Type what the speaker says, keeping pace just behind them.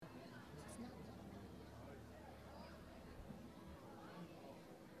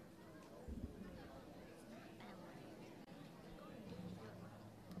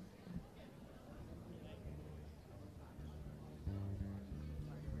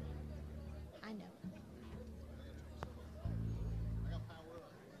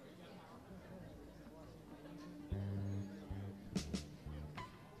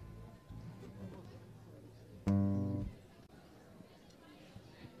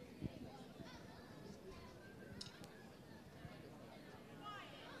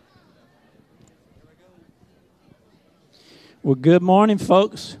Well, good morning,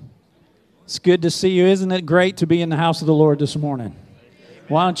 folks. It's good to see you. Isn't it great to be in the house of the Lord this morning?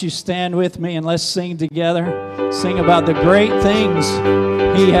 Why don't you stand with me and let's sing together. Sing about the great things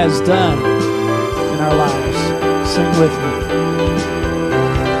He has done in our lives. Sing with me.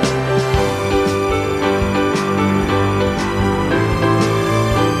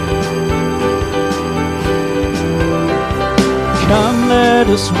 Come, let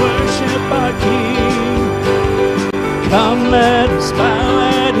us worship our King. Come, let us bow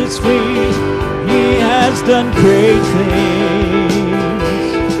at His feet. He has done great things.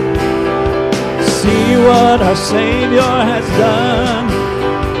 See what our Savior has done.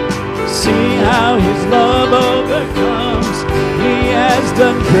 See how His love overcomes. He has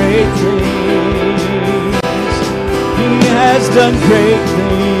done great things. He has done great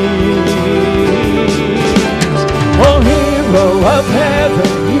things. Oh, hero of heaven,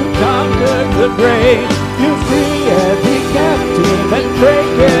 you conquered the grave. You free every captive and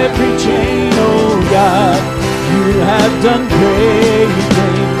break every chain, oh God. You have done great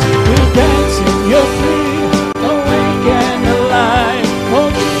things. We dance in your freedom, awake and alive. Oh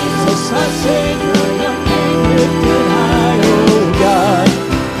Jesus, our Savior, your name lifted high, oh God.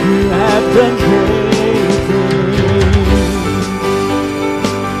 You have done great things.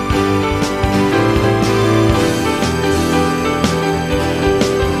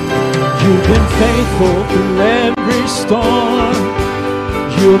 You've been faithful through every storm.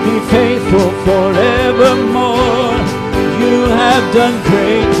 You'll be faithful forevermore. You have done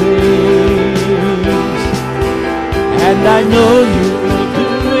great things, and I know you will do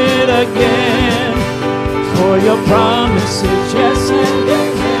it again. For your promises, yes and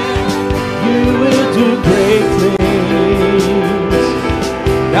amen. You will do great things.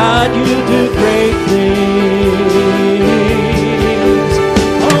 God, you do great things.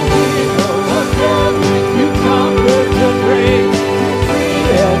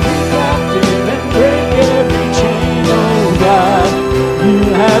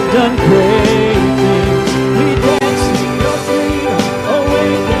 Have done great things. We dance in your freedom,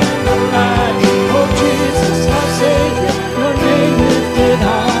 awake and alive. Oh Jesus, our Savior, your name lifted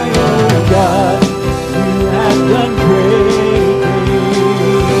high. Oh God, you have done great things.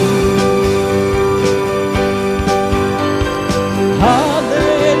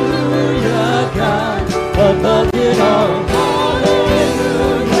 Hallelujah, God, above it all.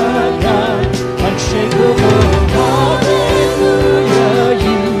 Hallelujah, God, unshakable.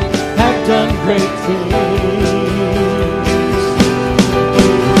 Great things.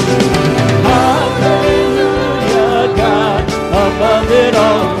 Hallelujah, God, above it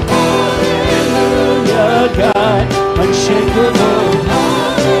all. Hallelujah, God, unshakable.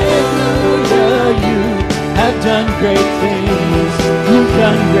 Hallelujah, you have done great things. You've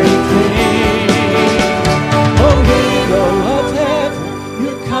done great things. Oh, hero of heaven,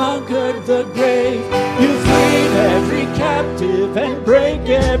 you conquered the grave. You freed every captive and break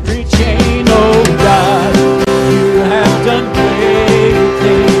every chain. Oh God, you have done great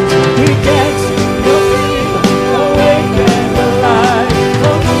things. We dance in your freedom, awake and alive.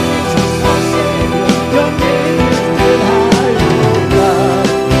 Oh Jesus, our Savior, your name lifted high. Oh God,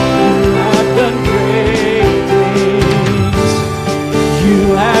 you have done great things. You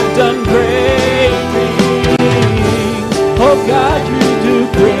have done great things. Oh God, you do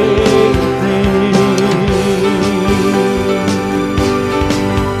great things.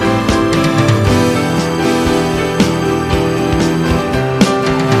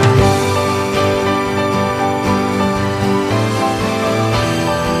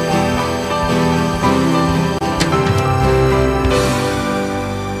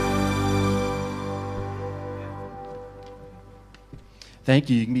 Thank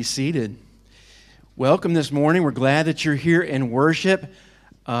you. You can be seated. Welcome this morning. We're glad that you're here in worship.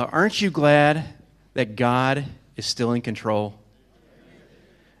 Aren't you glad that God is still in control?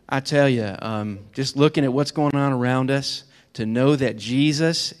 I tell you, just looking at what's going on around us, to know that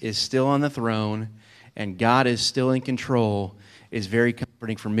Jesus is still on the throne and God is still in control is very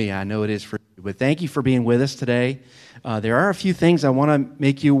comforting for me. I know it is for you. But thank you for being with us today. There are a few things I want to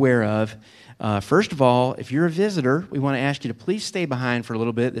make you aware of. First of all, if you're a visitor, we want to ask you to please stay behind for a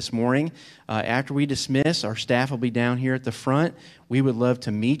little bit this morning. After we dismiss, our staff will be down here at the front. We would love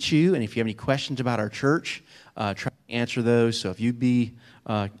to meet you, and if you have any questions about our church, try to answer those. So if you'd be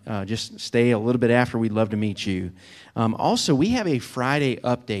just stay a little bit after, we'd love to meet you. Also, we have a Friday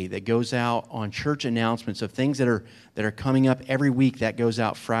update that goes out on church announcements of things that are coming up every week. That goes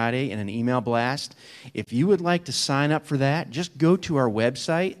out Friday in an email blast. If you would like to sign up for that, just go to our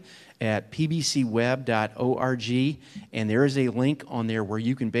website at pbcweb.org, and there is a link on there where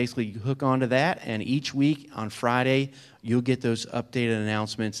you can basically hook onto that, and each week on Friday, you'll get those updated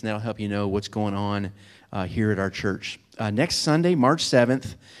announcements, and that'll help you know what's going on here at our church. Next Sunday, March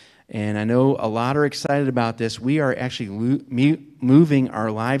 7th, and I know a lot are excited about this, we are actually moving our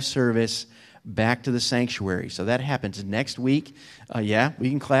live service back to the sanctuary. So that happens next week. Yeah,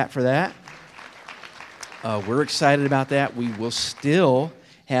 we can clap for that. We're excited about that. We will still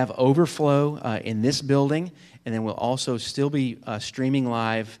have overflow in this building, and then we'll also still be streaming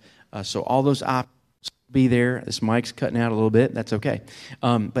live. So all those options will be there. This mic's cutting out a little bit. That's okay.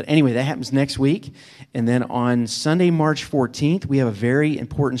 But anyway, that happens next week. And then on Sunday, March 14th, we have a very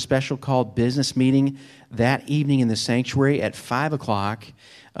important special called Business Meeting that evening in the sanctuary at 5 o'clock.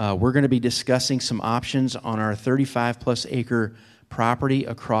 We're going to be discussing some options on our 35-plus acre property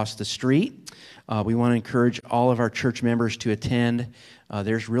across the street. We want to encourage all of our church members to attend.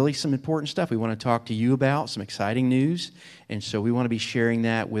 There's really some important stuff we want to talk to you about, some exciting news, and so we want to be sharing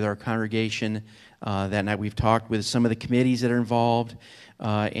that with our congregation. That night we've talked with some of the committees that are involved,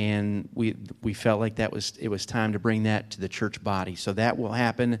 and we felt like it was time to bring that to the church body. So that will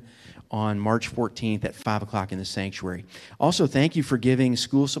happen on March 14th at 5 o'clock in the sanctuary. Also, thank you for giving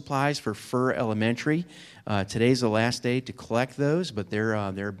school supplies for Fur Elementary. Today's the last day to collect those, but there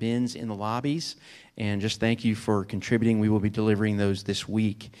are bins in the lobbies. And just thank you for contributing. We will be delivering those this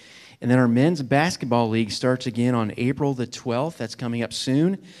week. And then our men's basketball league starts again on April the 12th. That's coming up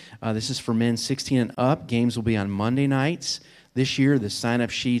soon. This is for men 16 and up. Games will be on Monday nights. This year, the sign-up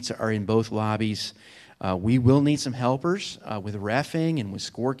sheets are in both lobbies. We will need some helpers with reffing and with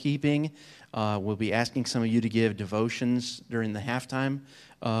scorekeeping. We'll be asking some of you to give devotions during the halftime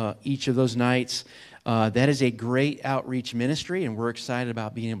each of those nights. That is a great outreach ministry, and we're excited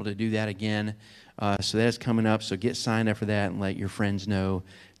about being able to do that again. So that is coming up, so get signed up for that and let your friends know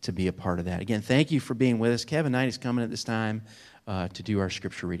to be a part of that. Again, thank you for being with us. Kevin Knight is coming at this time to do our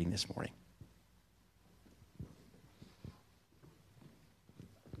scripture reading this morning.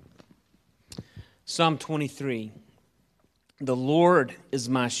 Psalm 23. The Lord is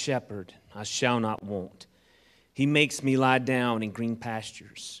my shepherd, I shall not want. He makes me lie down in green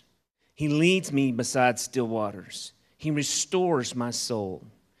pastures. He leads me beside still waters. He restores my soul.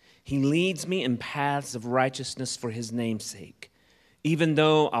 He leads me in paths of righteousness for his name's sake. Even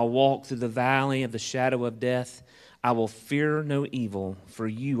though I walk through the valley of the shadow of death, I will fear no evil, for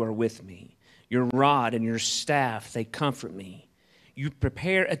you are with me. Your rod and your staff, they comfort me. You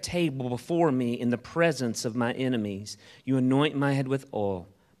prepare a table before me in the presence of my enemies. You anoint my head with oil.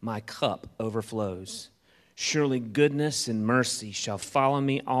 My cup overflows. Surely goodness and mercy shall follow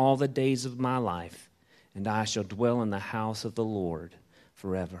me all the days of my life, and I shall dwell in the house of the Lord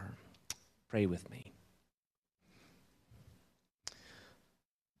forever. Pray with me.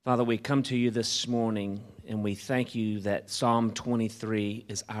 Father, we come to you this morning, and we thank you that Psalm 23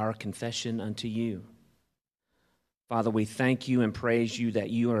 is our confession unto you. Father, we thank you and praise you that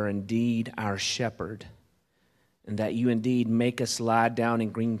you are indeed our shepherd, and that you indeed make us lie down in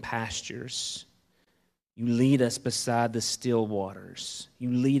green pastures. You lead us beside the still waters.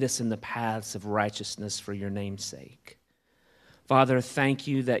 You lead us in the paths of righteousness for your name's sake. Father, thank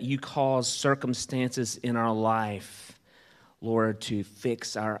you that you cause circumstances in our life, Lord, to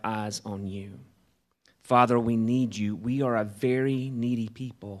fix our eyes on you. Father, we need you. We are a very needy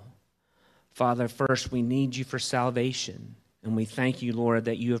people. Father, first, we need you for salvation. And we thank you, Lord,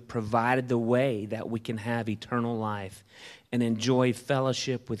 that you have provided the way that we can have eternal life and enjoy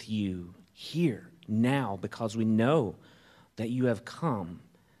fellowship with you here, now, because we know that you have come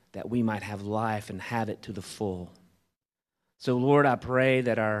that we might have life and have it to the full. So, Lord, I pray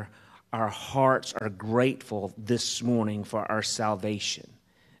that our hearts are grateful this morning for our salvation,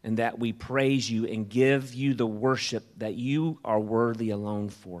 and that we praise you and give you the worship that you are worthy alone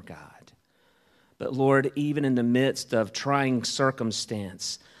for, God. But, Lord, even in the midst of trying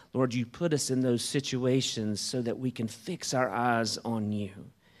circumstance, Lord, you put us in those situations so that we can fix our eyes on you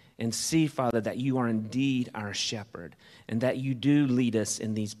and see, Father, that you are indeed our shepherd and that you do lead us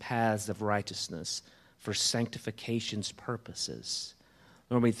in these paths of righteousness for sanctification's purposes.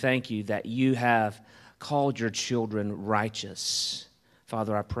 Lord, we thank you that you have called your children righteous.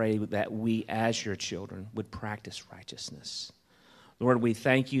 Father, I pray that we as your children would practice righteousness. Lord, we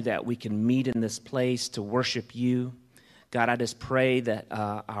thank you that we can meet in this place to worship you. God, I just pray that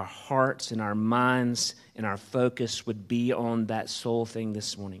our hearts and our minds and our focus would be on that sole thing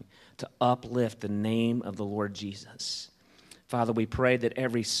this morning, to uplift the name of the Lord Jesus. Father, we pray that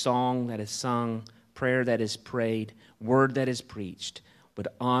every song that is sung, prayer that is prayed, word that is preached, would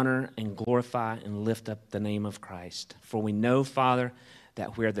honor and glorify and lift up the name of Christ. For we know, Father,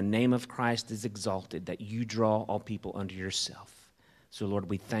 that where the name of Christ is exalted, that you draw all people unto yourself. So, Lord,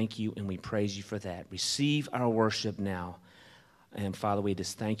 we thank you and we praise you for that. Receive our worship now. And, Father, we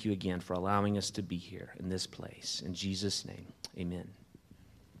just thank you again for allowing us to be here in this place. In Jesus' name, amen.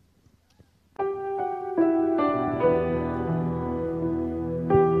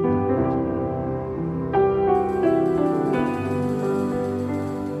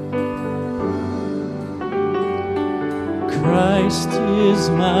 Christ is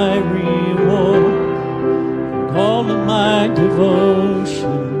my reward, and all of my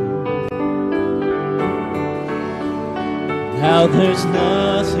devotion. Now there's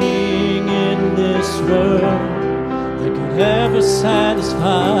nothing in this world that could ever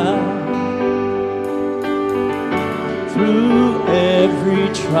satisfy. Through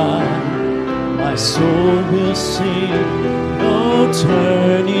every trial, my soul will sing, no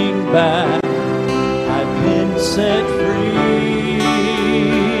turning back. I've been set free.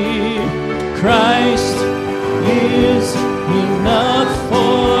 Christ is enough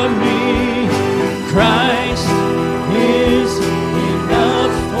for me. Christ is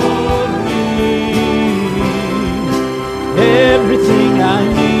enough for me. Everything I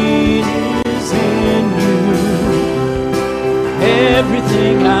need is in you.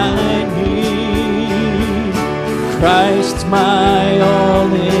 Everything I need. Christ, my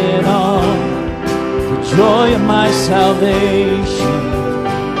all in all, the joy of my salvation.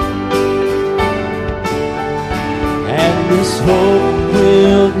 And this hope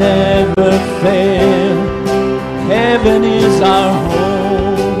will never fail. Heaven is our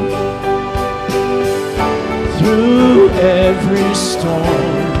home. Through every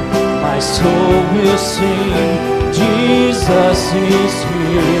storm, my soul will sing, Jesus is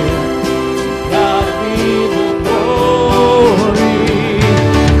here. To God be the glory.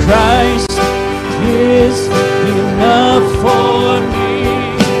 Christ is enough for me.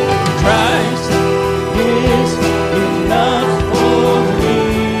 Christ is enough for me.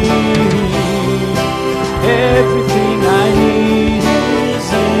 Everything I need is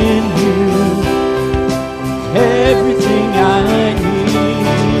in you. Everything I need.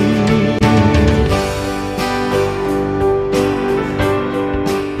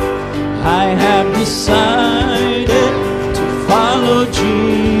 I have decided to follow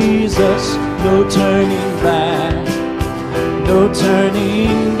Jesus. No turning back. No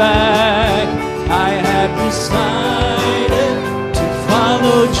turning back. I have decided to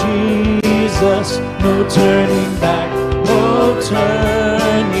follow Jesus. No turning back, no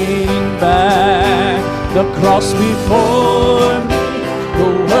turning back. The cross before me, the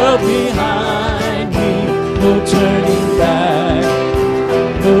world behind me. No turning back,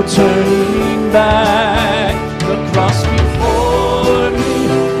 no turning back. The cross before me,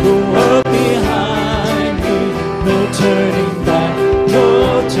 the world behind me. No turning back, no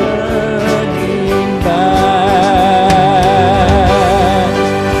turning back.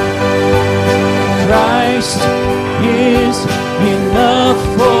 Christ is enough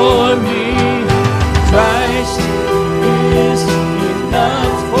for me. Christ is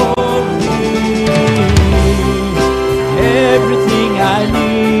enough for me. Everything I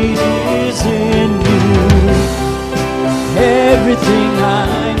need is in you. Everything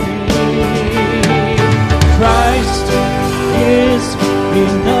I need. Christ is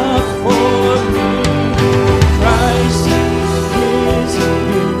enough for me. Christ is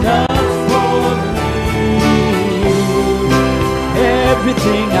enough for me.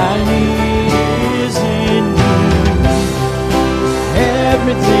 Everything I need is in you.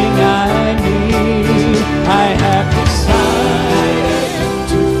 Everything I need. I have decided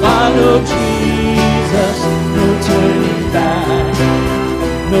to follow Jesus. No turning back.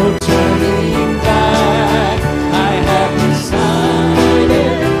 No turning back. I have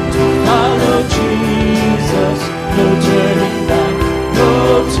decided to follow Jesus. No turning back. No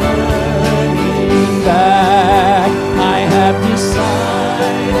turning back. I have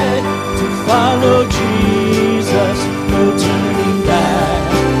decided to follow Jesus. No turning back.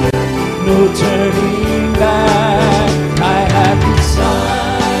 No turning back. I have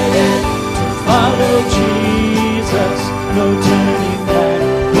decided to follow Jesus. No turning back.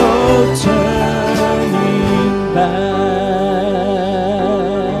 No turning back.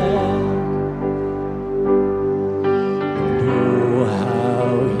 Oh,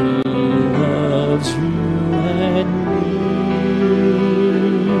 how he loves you and me.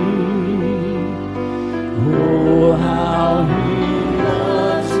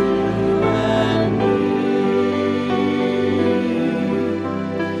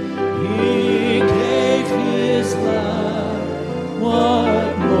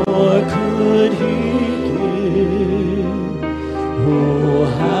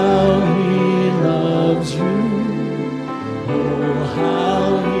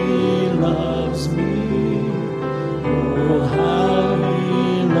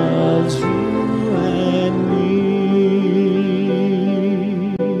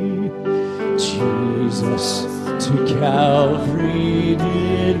 Jesus to Calvary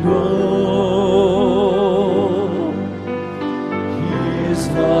did go. His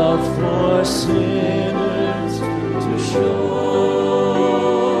love for sinners to show.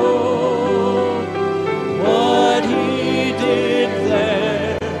 What he did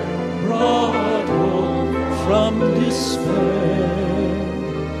there brought hope from despair.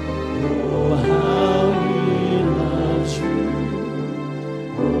 Oh, how he loves you.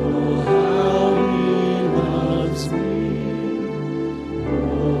 Oh, how he loves me.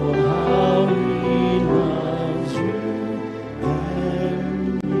 Oh, how he loves you and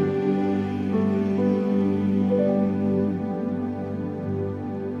me.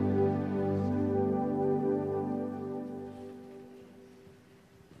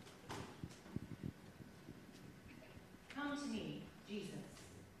 Come to me, Jesus.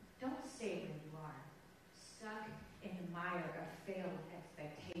 Don't stay where you are, stuck in the mire of failed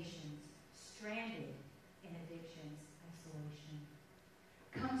expectations, stranded in addiction's isolation.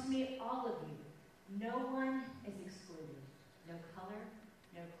 Come to me, all of you. No one is excluded. No color,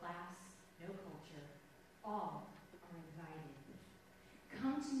 no class, no culture. All are invited.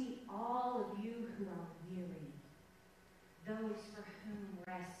 Come to me, all of you who are weary, those for whom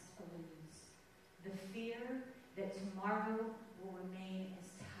rest eludes, the fear that tomorrow will remain as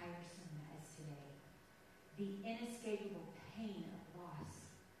tiresome as today, the inescapable pain of loss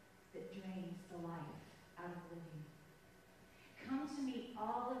that drains the life out of living. Come to me,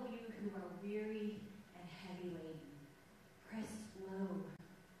 all of you who are weary and heavy laden, pressed low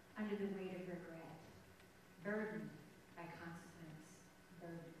under the weight of regret, burdened by consequence,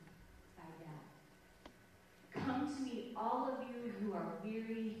 burdened by death. Come to me, all of you who are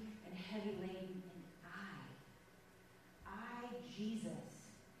weary and heavy laden, and I, Jesus,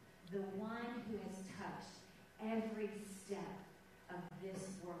 the one who has touched every step of this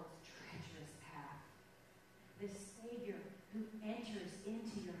world's treacherous path, the Savior who enters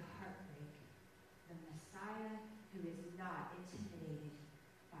into your heartbreak, the Messiah who is not intimidated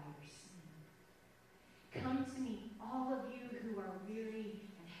by your sin. Come to me, all of you who are weary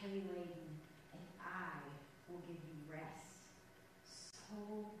and heavy laden, and I will give you rest.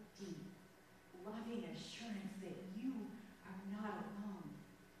 So deep, loving assurance that you are not alone.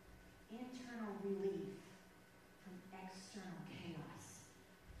 Internal relief from external chaos.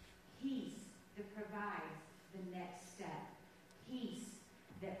 Peace that provides the next step. Peace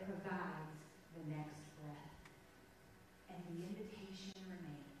that provides the next breath. And the invitation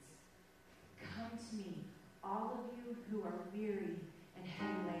remains. Come to me, all of you who are weary and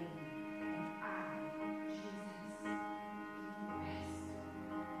heavy laden, and I, Jesus, give you rest.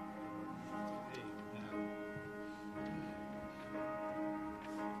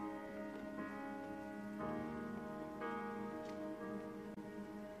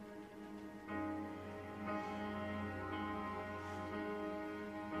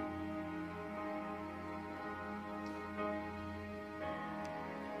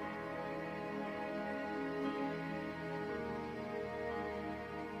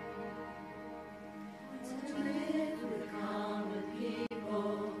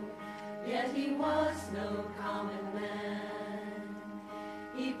 He was no common man.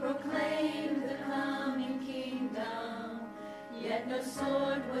 He proclaimed the coming kingdom, yet no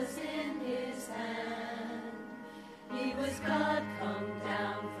sword was in his hand. He was God come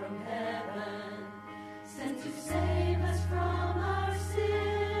down from heaven, sent to save us from our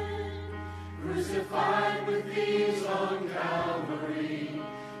sin. Crucified with these on Calvary,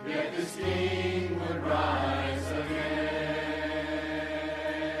 yet this King would rise again.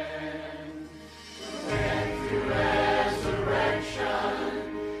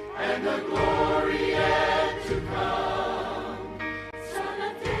 And the glory yet to come. Son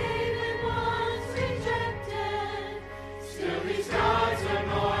of David once rejected, still he's God's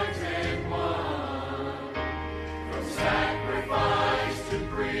anointed one. From sacrifice to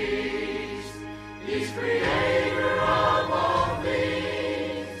priest, he's creator of all things.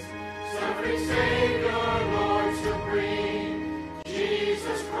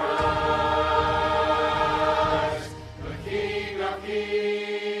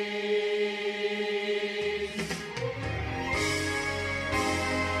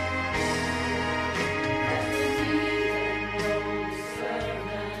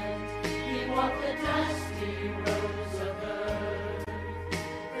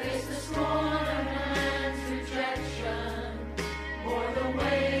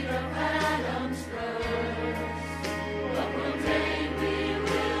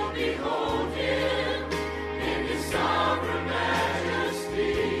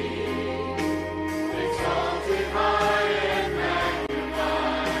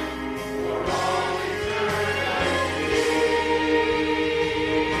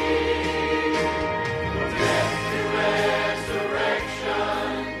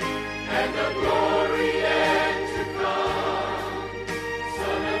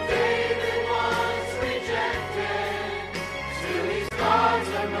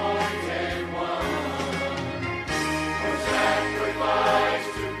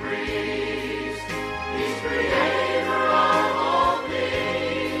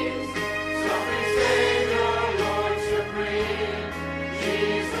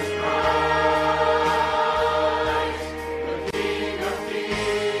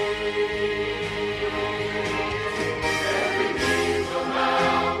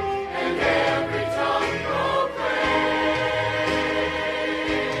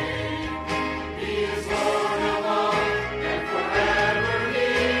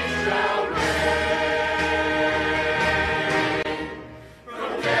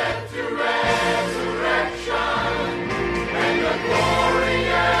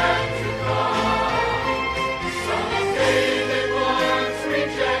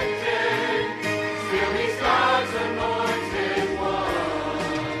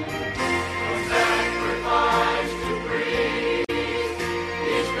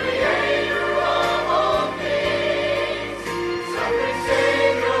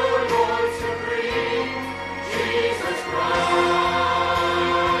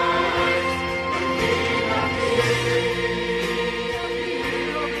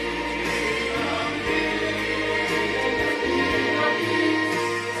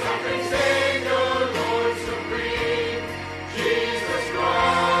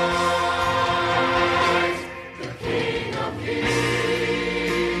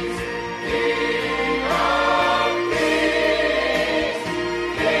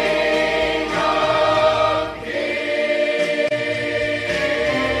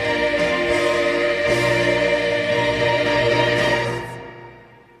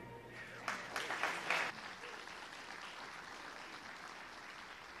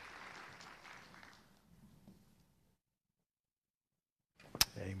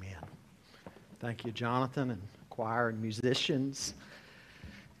 Thank you, Jonathan, and choir and musicians.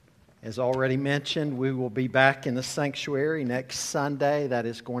 As already mentioned, we will be back in the sanctuary next Sunday. That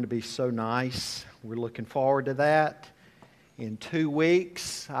is going to be so nice. We're looking forward to that. In 2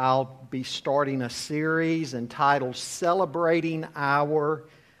 weeks, I'll be starting a series entitled Celebrating Our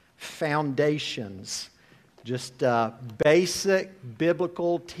Foundations. Just basic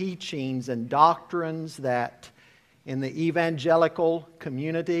biblical teachings and doctrines that in the evangelical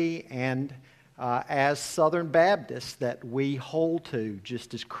community and as Southern Baptists that we hold to,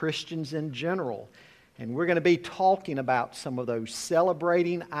 just as Christians in general. And we're going to be talking about some of those,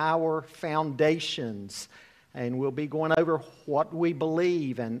 celebrating our foundations. And we'll be going over what we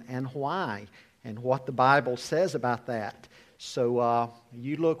believe and why, and what the Bible says about that. So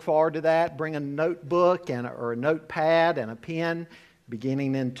you look forward to that. Bring a notebook or a notepad and a pen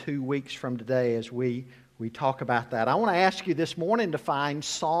beginning in 2 weeks from today as we talk about that. I want to ask you this morning to find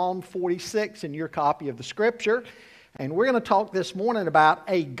Psalm 46 in your copy of the Scripture. And we're going to talk this morning about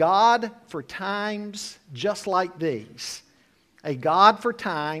a God for times just like these. A God for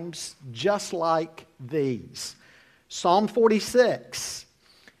times just like these. Psalm 46.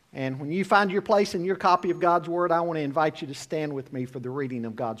 And when you find your place in your copy of God's Word, I want to invite you to stand with me for the reading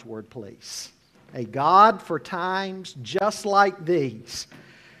of God's Word, please. A God for times just like these.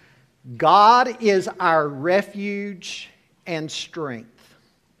 God is our refuge and strength,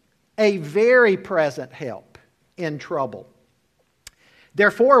 a very present help in trouble.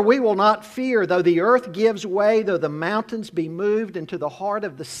 Therefore we will not fear, though the earth gives way, though the mountains be moved into the heart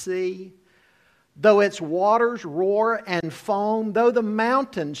of the sea, though its waters roar and foam, though the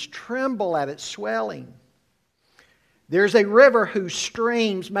mountains tremble at its swelling. There's a river whose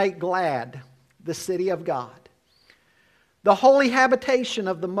streams make glad the city of God, the holy habitation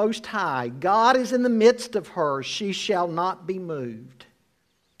of the Most High. God is in the midst of her. She shall not be moved.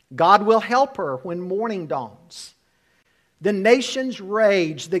 God will help her when morning dawns. The nations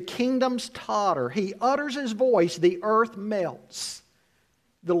rage, the kingdoms totter. He utters his voice, the earth melts.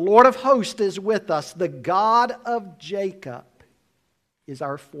 The Lord of hosts is with us. The God of Jacob is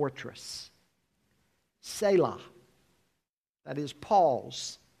our fortress. Selah. That is,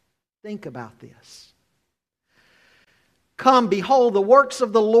 pause. Think about this. Come, behold the works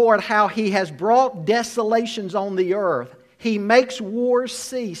of the Lord, how he has brought desolations on the earth. He makes wars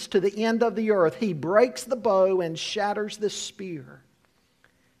cease to the end of the earth. He breaks the bow and shatters the spear.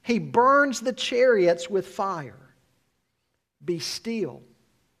 He burns the chariots with fire. Be still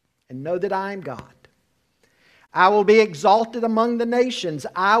and know that I am God. I will be exalted among the nations.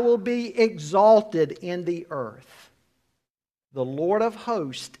 I will be exalted in the earth. The Lord of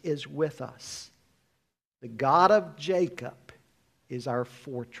hosts is with us. The God of Jacob is our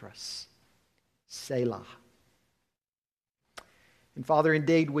fortress. Selah. And Father,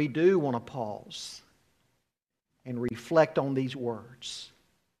 indeed, we do want to pause and reflect on these words.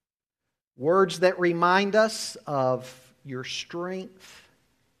 Words that remind us of your strength,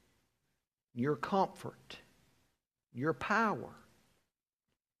 your comfort, your power,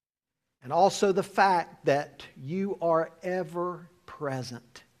 and also the fact that you are ever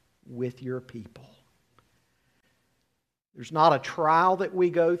present with your people. There's not a trial that we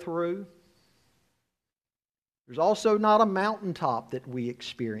go through. There's also not a mountaintop that we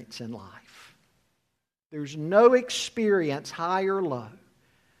experience in life. There's no experience, high or low.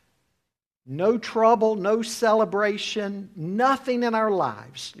 No trouble, no celebration, nothing in our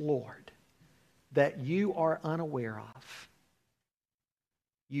lives, Lord, that you are unaware of.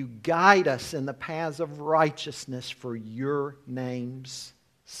 You guide us in the paths of righteousness for your name's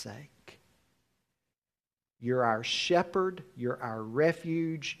sake. You're our shepherd. You're our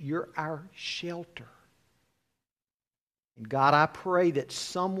refuge. You're our shelter. And God, I pray that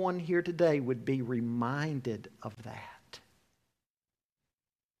someone here today would be reminded of that.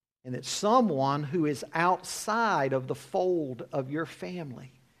 And that someone who is outside of the fold of your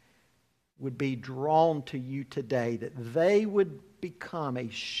family would be drawn to you today, that they would become a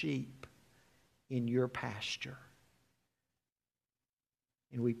sheep in your pasture.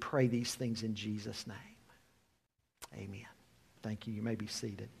 And we pray these things in Jesus' name. Amen. Thank you. You may be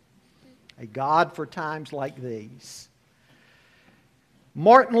seated. A God for times like these.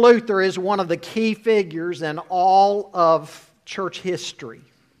 Martin Luther is one of the key figures in all of church history.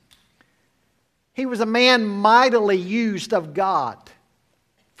 He was a man mightily used of God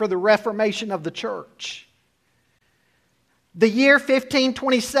for the reformation of the church. The year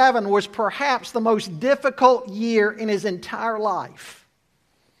 1527 was perhaps the most difficult year in his entire life.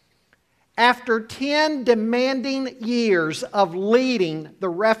 After 10 demanding years of leading the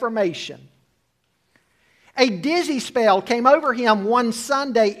Reformation, A dizzy spell came over him one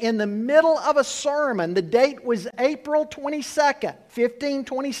Sunday in the middle of a sermon. The date was April 22nd,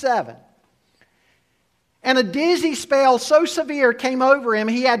 1527. And a dizzy spell so severe came over him,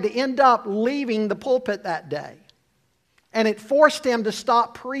 he had to end up leaving the pulpit that day. And it forced him to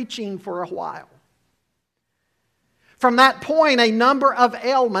stop preaching for a while. From that point, a number of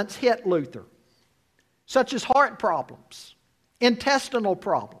ailments hit Luther, such as heart problems, intestinal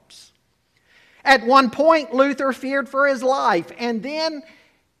problems. At one point, Luther feared for his life, and then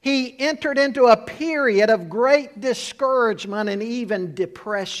he entered into a period of great discouragement and even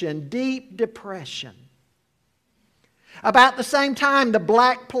depression, deep depression. About the same time, the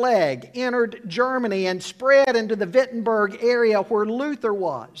Black Plague entered Germany and spread into the Wittenberg area where Luther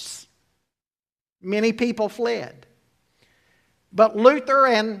was. Many people fled. But Luther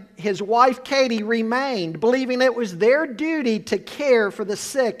and his wife Katie remained, believing it was their duty to care for the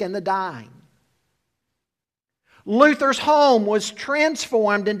sick and the dying. Luther's home was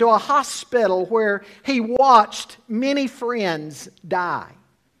transformed into a hospital where he watched many friends die.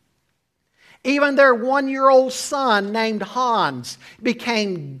 Even their one-year-old son named Hans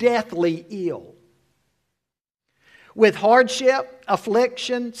became deathly ill. With hardship,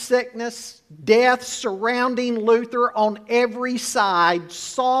 affliction, sickness, death surrounding Luther on every side,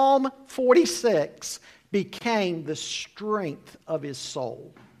 Psalm 46 became the strength of his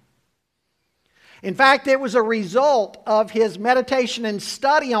soul. In fact, it was a result of his meditation and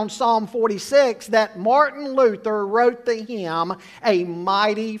study on Psalm 46 that Martin Luther wrote the hymn, "A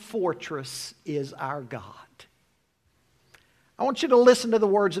Mighty Fortress is Our God." I want you to listen to the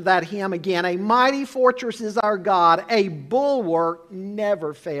words of that hymn again. A mighty fortress is our God, a bulwark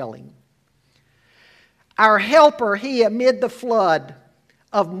never failing. Our helper, He amid the flood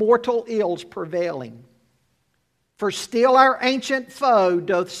of mortal ills prevailing. For still our ancient foe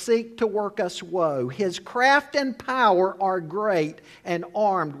doth seek to work us woe. His craft and power are great and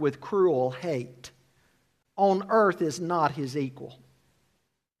armed with cruel hate. On earth is not His equal.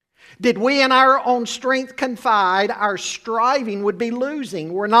 Did we in our own strength confide, our striving would be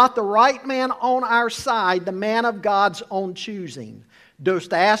losing. Were not the right man on our side, the man of God's own choosing.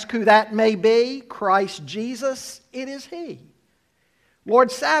 Dost ask who that may be? Christ Jesus, it is He.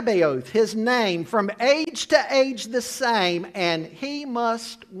 Lord Sabaoth, His name, from age to age the same, and He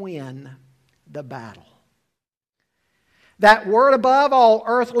must win the battle. That word above all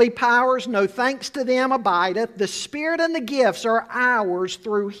earthly powers, no thanks to them abideth. The Spirit and the gifts are ours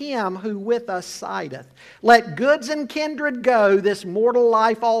through Him who with us sideth. Let goods and kindred go, this mortal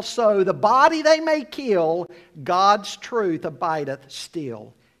life also. The body they may kill, God's truth abideth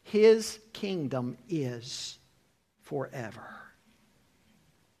still. His kingdom is forever.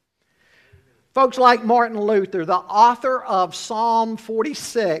 Folks like Martin Luther, the author of Psalm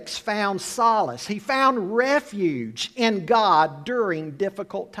 46, found solace. He found refuge in God during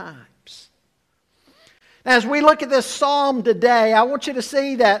difficult times. As we look at this psalm today, I want you to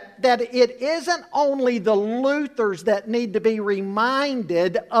see that it isn't only the Luthers that need to be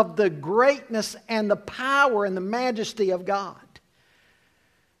reminded of the greatness and the power and the majesty of God.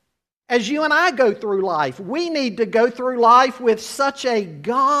 As you and I go through life, we need to go through life with such a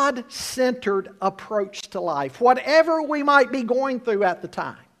God-centered approach to life, whatever we might be going through at the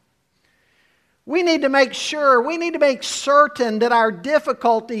time. We need to make certain that our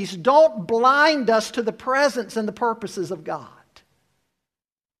difficulties don't blind us to the presence and the purposes of God.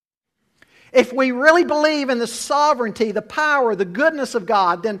 If we really believe in the sovereignty, the power, the goodness of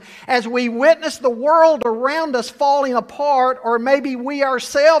God, then as we witness the world around us falling apart, or maybe we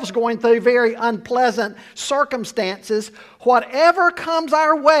ourselves going through very unpleasant circumstances, whatever comes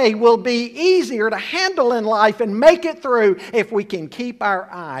our way will be easier to handle in life and make it through if we can keep our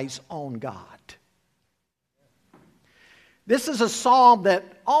eyes on God. This is a psalm that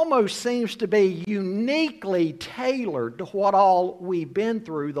almost seems to be uniquely tailored to what all we've been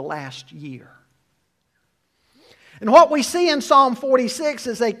through the last year. And what we see in Psalm 46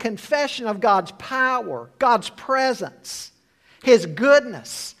 is a confession of God's power, God's presence, His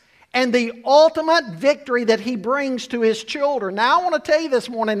goodness, and the ultimate victory that He brings to His children. Now, I want to tell you this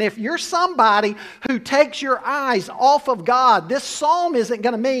morning, if you're somebody who takes your eyes off of God, this psalm isn't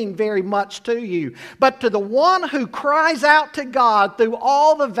going to mean very much to you. But to the one who cries out to God through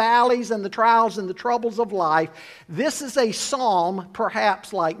all the valleys and the trials and the troubles of life, this is a psalm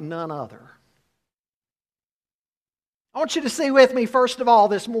perhaps like none other. I want you to see with me, first of all,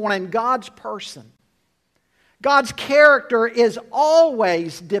 this morning, God's person. God's character is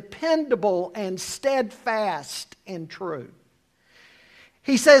always dependable and steadfast and true.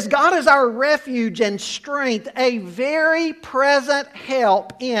 He says God is our refuge and strength, a very present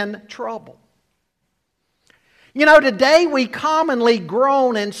help in trouble. You know, today we commonly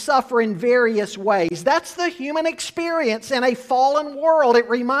groan and suffer in various ways. That's the human experience in a fallen world. It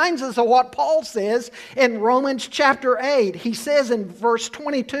reminds us of what Paul says in Romans chapter 8. He says in verse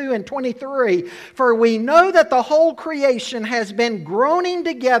 22 and 23, "For we know that the whole creation has been groaning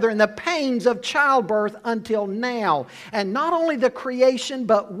together in the pains of childbirth until now. And not only the creation,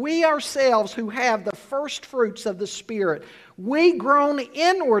 but we ourselves who have the first fruits of the Spirit, we groan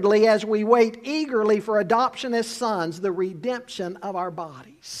inwardly as we wait eagerly for adoption as sons, the redemption of our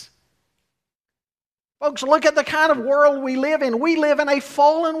bodies." Folks, look at the kind of world we live in. We live in a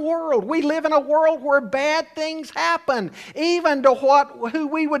fallen world. We live in a world where bad things happen, even to who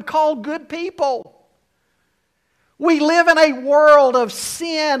we would call good people. We live in a world of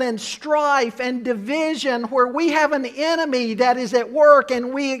sin and strife and division where we have an enemy that is at work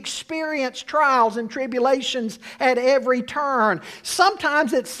and we experience trials and tribulations at every turn.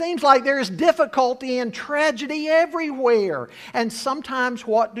 Sometimes it seems like there's difficulty and tragedy everywhere. And sometimes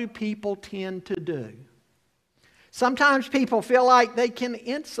what do people tend to do? Sometimes people feel like they can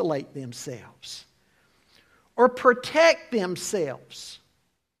insulate themselves or protect themselves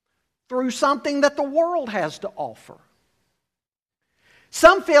through something that the world has to offer.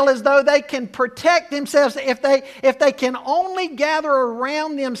 Some feel as though they can protect themselves if they can only gather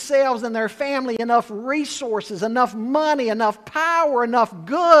around themselves and their family enough resources, enough money, enough power, enough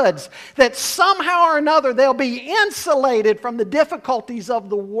goods, that somehow or another they'll be insulated from the difficulties of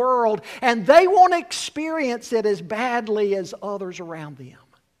the world and they won't experience it as badly as others around them.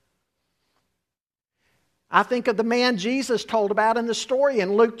 I think of the man Jesus told about in the story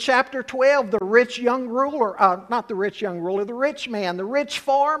in Luke chapter 12, the rich young ruler, not the rich young ruler, the rich man, the rich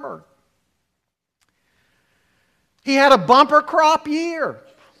farmer. He had a bumper crop year.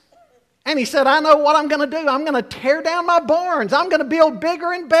 And he said, "I know what I'm going to do. I'm going to tear down my barns. I'm going to build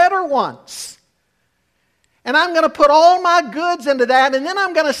bigger and better ones. And I'm going to put all my goods into that, and then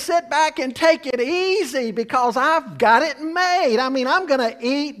I'm going to sit back and take it easy because I've got it made. I mean, I'm going to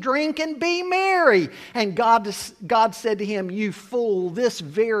eat, drink, and be merry." And God said to him, "You fool, this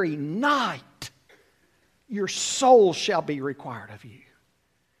very night your soul shall be required of you."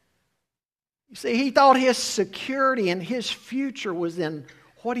 You see, he thought his security and his future was in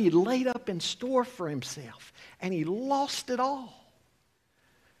what he laid up in store for himself, and he lost it all.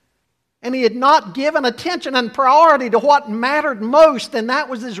 And he had not given attention and priority to what mattered most, and that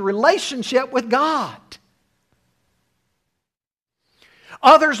was his relationship with God.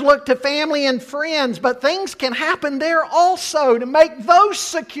 Others look to family and friends, but things can happen there also to make those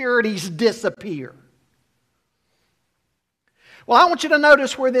securities disappear. Well, I want you to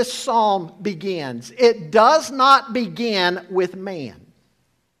notice where this psalm begins. It does not begin with man.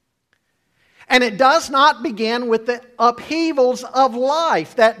 And it does not begin with the upheavals of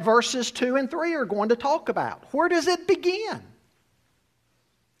life that verses 2 and 3 are going to talk about. Where does it begin?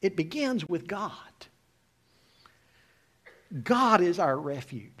 It begins with God. God is our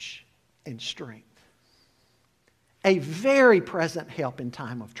refuge and strength, a very present help in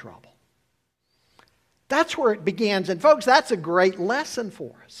time of trouble. That's where it begins. And folks, that's a great lesson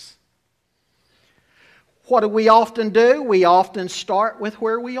for us. What do? We often do? We often start with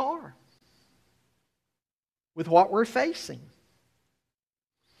where we are, with what we're facing.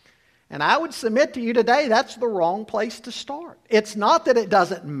 And I would submit to you today, that's the wrong place to start. It's not that it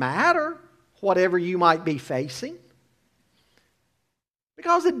doesn't matter whatever you might be facing,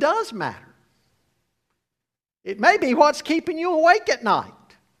 because it does matter. It may be what's keeping you awake at night.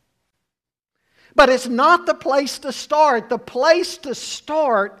 But it's not the place to start. The place to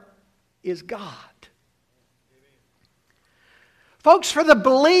start is God. Folks, for the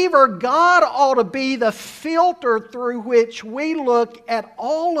believer, God ought to be the filter through which we look at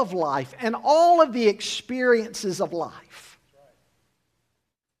all of life and all of the experiences of life.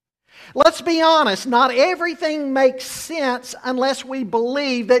 Let's be honest, not everything makes sense unless we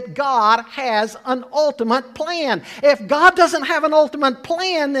believe that God has an ultimate plan. If God doesn't have an ultimate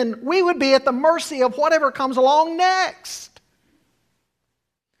plan, then we would be at the mercy of whatever comes along next.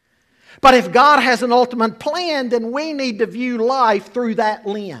 But if God has an ultimate plan, then we need to view life through that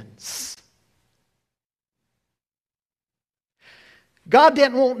lens. God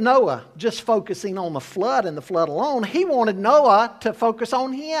didn't want Noah just focusing on the flood and the flood alone. He wanted Noah to focus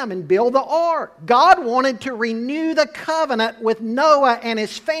on him and build the ark. God wanted to renew the covenant with Noah and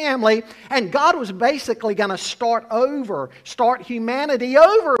his family, and God was basically going to start humanity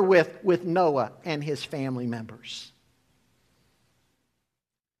over with Noah and his family members.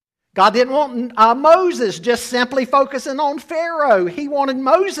 God didn't want Moses just simply focusing on Pharaoh. He wanted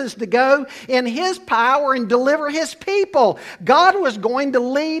Moses to go in his power and deliver his people. God was going to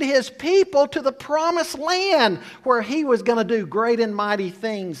lead his people to the promised land where he was going to do great and mighty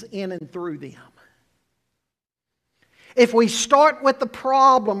things in and through them. If we start with the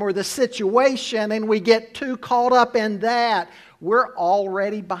problem or the situation and we get too caught up in that, we're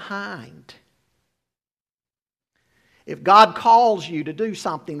already behind. If God calls you to do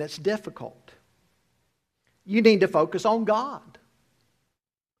something that's difficult, you need to focus on God,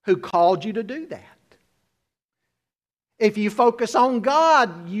 who called you to do that. If you focus on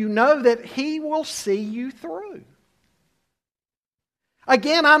God, you know that He will see you through.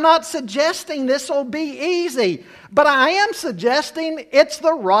 Again, I'm not suggesting this will be easy, but I am suggesting it's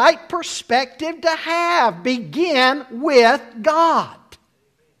the right perspective to have. Begin with God.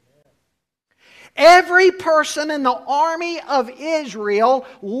 Every person in the army of Israel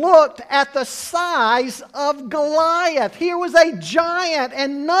looked at the size of Goliath. Here was a giant,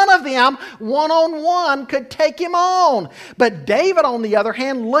 and none of them one-on-one could take him on. But David, on the other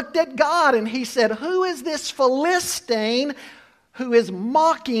hand, looked at God and he said, "Who is this Philistine who is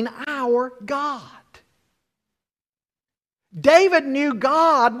mocking our God?" David knew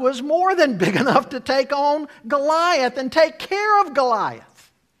God was more than big enough to take on Goliath and take care of Goliath.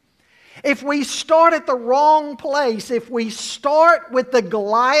 If we start at the wrong place, if we start with the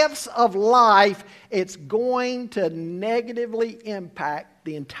Goliaths of life, it's going to negatively impact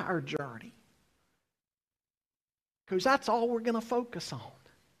the entire journey. Because that's all we're going to focus on.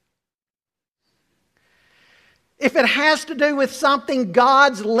 If it has to do with something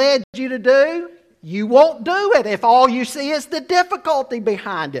God's led you to do, you won't do it if all you see is the difficulty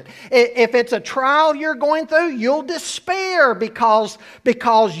behind it. If it's a trial you're going through, you'll despair because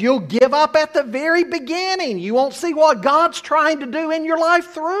you'll give up at the very beginning. You won't see what God's trying to do in your life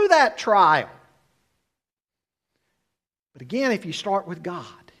through that trial. But again, if you start with God,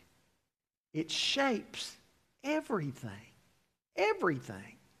 it shapes everything.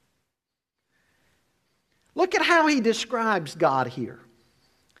 Everything. Look at how he describes God here.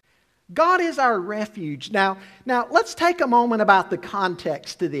 God is our refuge. Now let's take a moment about the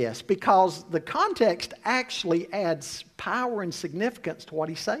context to this, because the context actually adds power and significance to what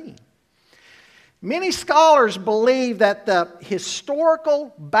he's saying. Many scholars believe that the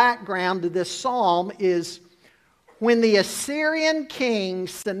historical background to this psalm is when the Assyrian king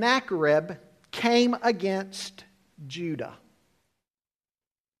Sennacherib came against Judah.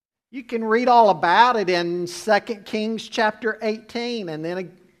 You can read all about it in 2 Kings chapter 18 and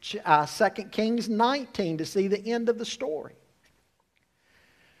then 2 Kings 19 to see the end of the story.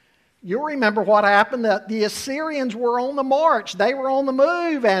 You'll remember what happened. The Assyrians were on the march. They were on the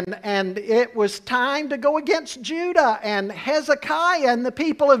move, and it was time to go against Judah. And Hezekiah and the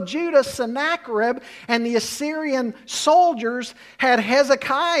people of Judah, Sennacherib, and the Assyrian soldiers had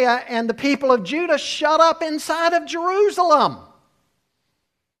Hezekiah and the people of Judah shut up inside of Jerusalem.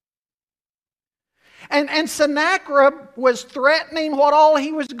 And Sennacherib was threatening what all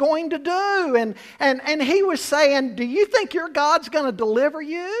he was going to do. And he was saying, "Do you think your God's going to deliver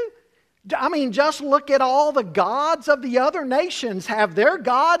you? I mean, just look at all the gods of the other nations. Have their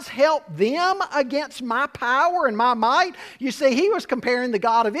gods helped them against my power and my might?" You see, he was comparing the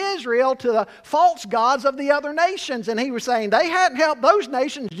God of Israel to the false gods of the other nations. And he was saying, they hadn't helped those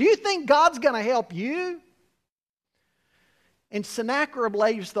nations. Do you think God's going to help you? And Sennacherib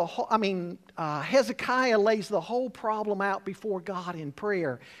lays Hezekiah lays the whole problem out before God in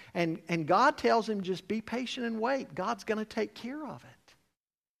prayer. And God tells him, just be patient and wait. God's going to take care of it.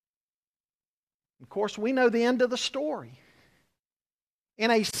 Of course, we know the end of the story.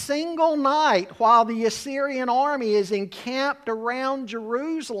 In a single night, while the Assyrian army is encamped around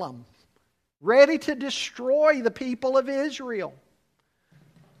Jerusalem, ready to destroy the people of Israel,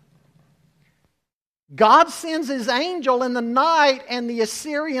 God sends His angel in the night, and the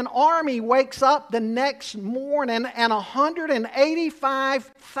Assyrian army wakes up the next morning, and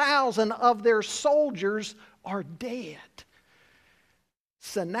 185,000 of their soldiers are dead.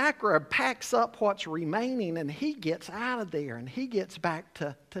 Sennacherib packs up what's remaining, and he gets out of there, and he gets back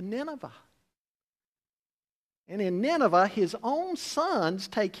to Nineveh. And in Nineveh, his own sons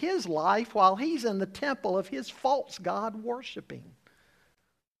take his life while he's in the temple of his false god worshiping.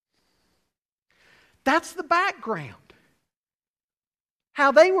 That's the background.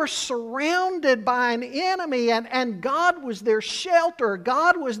 How they were surrounded by an enemy, and God was their shelter.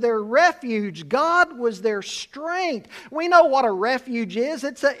 God was their refuge. God was their strength. We know what a refuge is.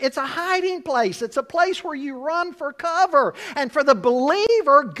 It's a hiding place. It's a place where you run for cover. And for the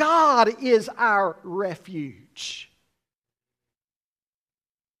believer, God is our refuge.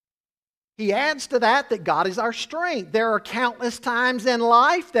 He adds to that God is our strength. There are countless times in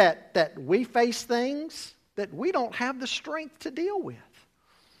life that we face things that we don't have the strength to deal with.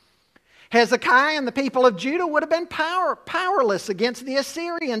 Hezekiah and the people of Judah would have been powerless against the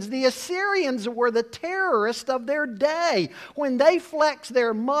Assyrians. The Assyrians were the terrorists of their day. When they flexed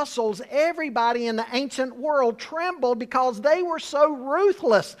their muscles, everybody in the ancient world trembled because they were so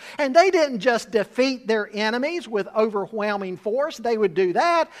ruthless. And they didn't just defeat their enemies with overwhelming force. They would do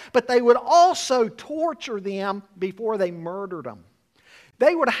that, but they would also torture them before they murdered them.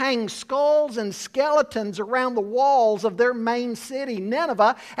 They would hang skulls and skeletons around the walls of their main city,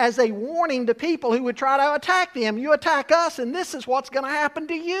 Nineveh, as a warning to people who would try to attack them. You attack us, and this is what's going to happen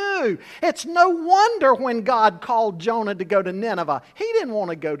to you. It's no wonder when God called Jonah to go to Nineveh, he didn't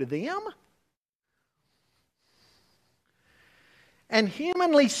want to go to them. And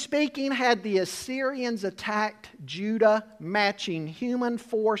humanly speaking, had the Assyrians attacked Judah, matching human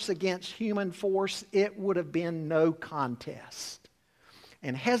force against human force, it would have been no contest.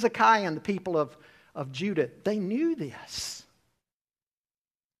 And Hezekiah and the people of Judah, they knew this.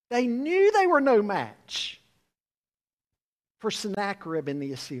 They knew they were no match for Sennacherib and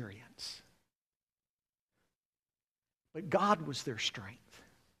the Assyrians. But God was their strength.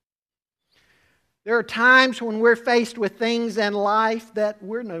 There are times when we're faced with things in life that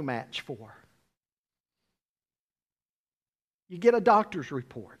we're no match for. You get a doctor's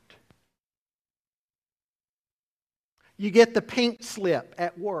report. You get the pink slip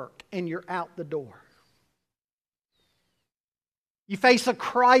at work and you're out the door. You face a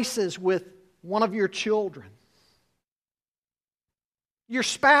crisis with one of your children. Your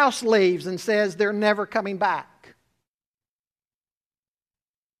spouse leaves and says they're never coming back.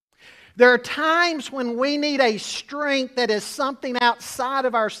 There are times when we need a strength that is something outside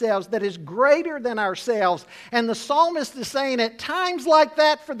of ourselves, that is greater than ourselves. And the psalmist is saying at times like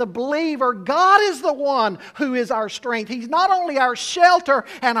that for the believer, God is the one who is our strength. He's not only our shelter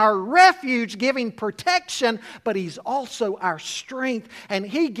and our refuge, giving protection, but He's also our strength. And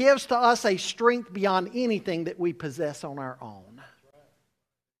He gives to us a strength beyond anything that we possess on our own.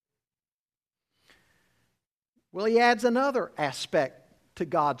 Well, He adds another aspect to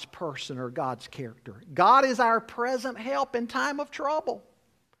God's person or God's character. God is our present help in time of trouble.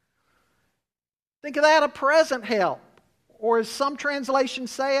 Think of that, a present help. Or as some translations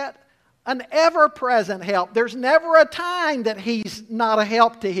say it, an ever-present help. There's never a time that He's not a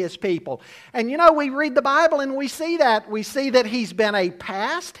help to His people. And you know, we read the Bible and we see that. We see that He's been a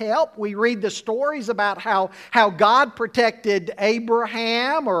past help. We read the stories about how God protected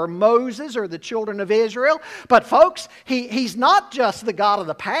Abraham or Moses or the children of Israel. But folks, He's not just the God of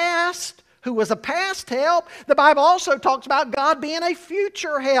the past, who was a past help. The Bible also talks about God being a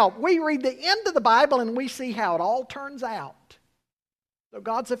future help. We read the end of the Bible and we see how it all turns out. So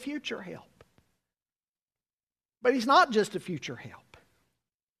God's a future help. But He's not just a future help.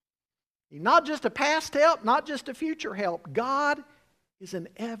 He's not just a past help, not just a future help. God is an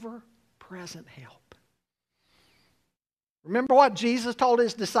ever-present help. Remember what Jesus told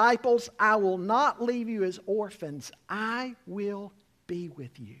His disciples? I will not leave you as orphans. I will be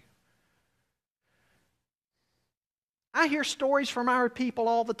with you. I hear stories from our people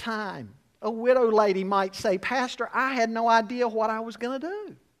all the time. A widow lady might say, Pastor, I had no idea what I was going to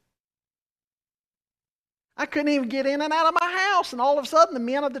do. I couldn't even get in and out of my house. And all of a sudden, the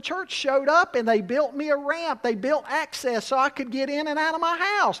men of the church showed up and they built me a ramp. They built access so I could get in and out of my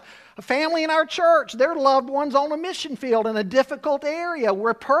house. A family in our church, their loved ones on a mission field in a difficult area.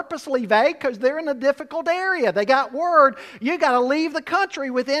 We're purposely vague because they're in a difficult area. They got word, you got to leave the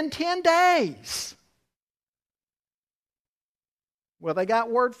country within 10 days. Well, they got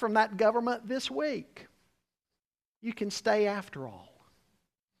word from that government this week. You can stay after all.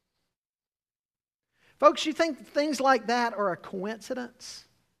 Folks, you think things like that are a coincidence?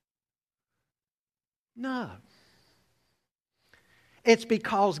 No. It's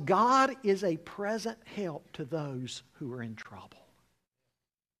because God is a present help to those who are in trouble.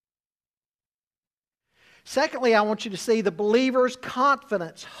 Secondly, I want you to see the believer's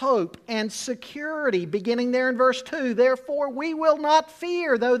confidence, hope, and security, beginning there in verse 2. Therefore we will not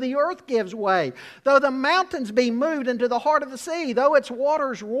fear, though the earth gives way, though the mountains be moved into the heart of the sea, though its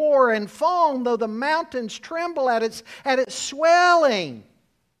waters roar and foam, though the mountains tremble at its swelling.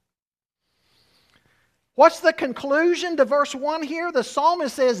 What's the conclusion to verse 1 here? The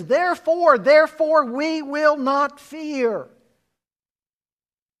psalmist says, therefore we will not fear.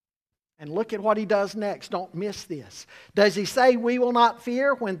 And look at what he does next. Don't miss this. Does he say we will not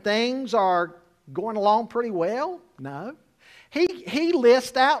fear when things are going along pretty well? No. He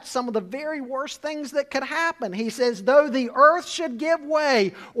lists out some of the very worst things that could happen. He says, though the earth should give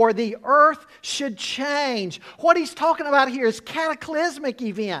way or the earth should change. What he's talking about here is cataclysmic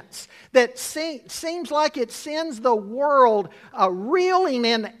events that seems like it sends the world reeling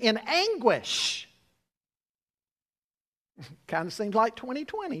in anguish. Kind of seems like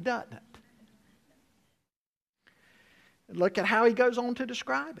 2020, doesn't it? Look at how he goes on to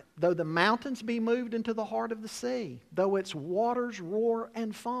describe it. Though the mountains be moved into the heart of the sea, though its waters roar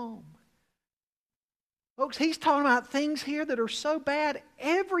and foam. Folks, he's talking about things here that are so bad,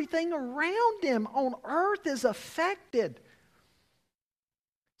 everything around him on earth is affected.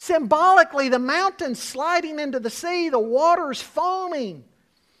 Symbolically, the mountains sliding into the sea, the waters foaming.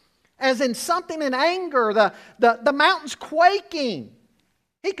 As in something in anger, the mountains quaking.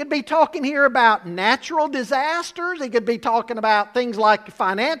 He could be talking here about natural disasters. He could be talking about things like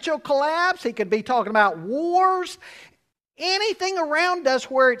financial collapse. He could be talking about wars. Anything around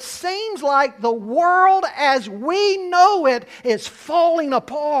us where it seems like the world as we know it is falling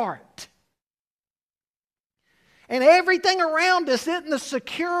apart. And everything around us isn't the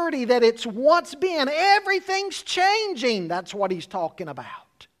security that it's once been. Everything's changing. That's what he's talking about.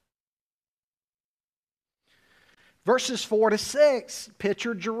 Verses 4 to 6,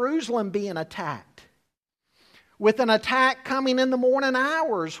 picture Jerusalem being attacked. With an attack coming in the morning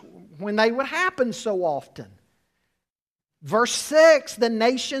hours when they would happen so often. Verse 6, the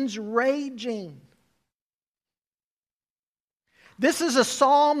nations raging. This is a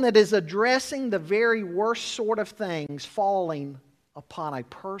psalm that is addressing the very worst sort of things falling upon a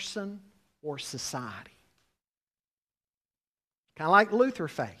person or society. Kind of like Luther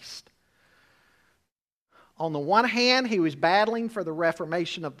faced. On the one hand, he was battling for the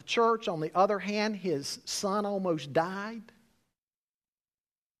reformation of the church. On the other hand, his son almost died.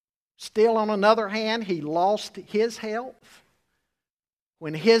 Still, on another hand, he lost his health.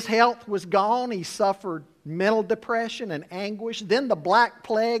 When his health was gone, he suffered mental depression and anguish. Then the Black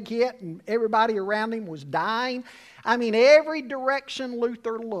Plague hit and everybody around him was dying. I mean, every direction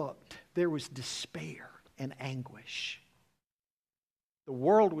Luther looked, there was despair and anguish. The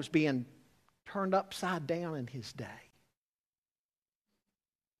world was being turned upside down in his day.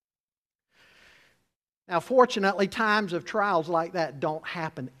 Now, fortunately, times of trials like that don't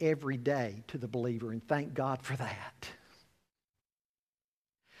happen every day to the believer, and thank God for that.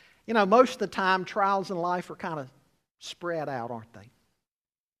 You know, most of the time, trials in life are kind of spread out, aren't they?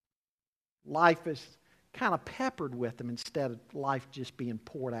 Life is kind of peppered with them instead of life just being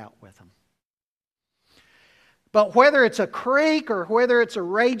poured out with them. But whether it's a creek or whether it's a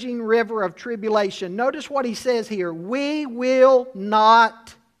raging river of tribulation, notice what he says here. We will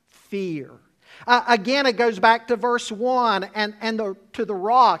not fear. Again, it goes back to verse 1 to the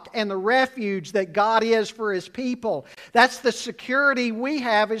rock and the refuge that God is for His people. That's the security we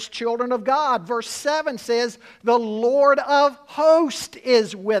have as children of God. Verse 7 says, the Lord of hosts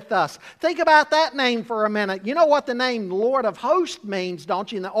is with us. Think about that name for a minute. You know what the name Lord of hosts means, don't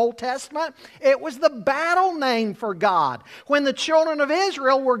you, in the Old Testament? It was the battle name for God. When the children of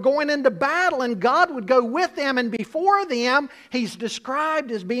Israel were going into battle and God would go with them and before them, He's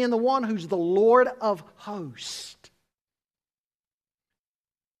described as being the one who's the Lord of hosts.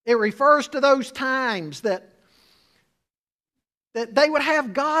 It refers to those times that they would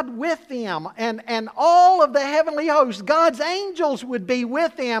have God with them and all of the heavenly hosts, God's angels would be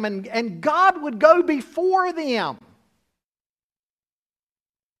with them and God would go before them.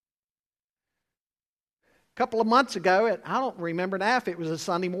 A couple of months ago, I don't remember now if it was a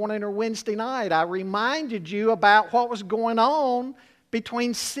Sunday morning or Wednesday night, I reminded you about what was going on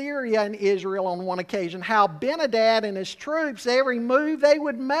between Syria and Israel on one occasion, how Ben-Hadad and his troops, every move they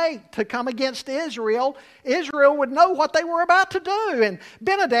would make to come against Israel, Israel would know what they were about to do. And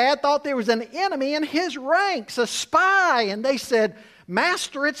Ben-Hadad thought there was an enemy in his ranks, a spy, and they said,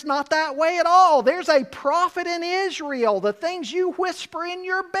 Master, it's not that way at all. There's a prophet in Israel. The things you whisper in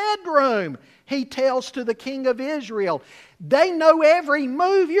your bedroom, he tells to the king of Israel. They know every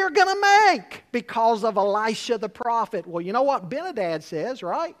move you're going to make because of Elisha the prophet. Well, you know what Ben-Hadad says,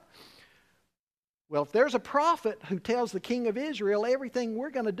 right? Well, if there's a prophet who tells the king of Israel everything we're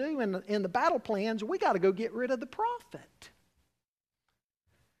going to do in the battle plans, we got to go get rid of the prophet.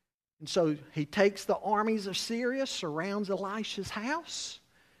 And so he takes the armies of Syria, surrounds Elisha's house.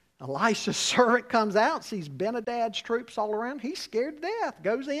 Elisha's servant comes out, sees Ben-Hadad's troops all around. He's scared to death.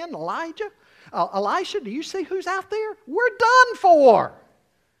 Goes in, Elisha, do you see who's out there? We're done for.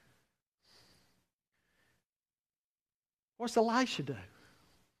 What's Elisha do?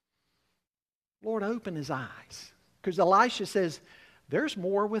 Lord, open his eyes. Because Elisha says, there's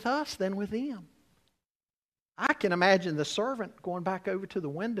more with us than with them. I can imagine the servant going back over to the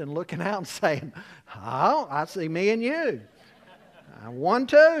window and looking out and saying, "Oh, I see me and you. 1,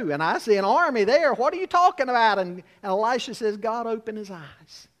 2, and I see an army there. What are you talking about?" And Elisha says, God opened his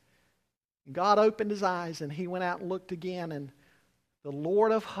eyes. God opened his eyes, and he went out and looked again, and the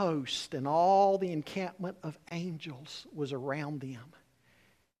Lord of hosts and all the encampment of angels was around them.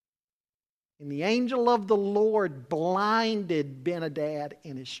 And the angel of the Lord blinded Ben-hadad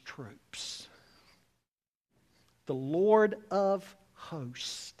and his troops. The Lord of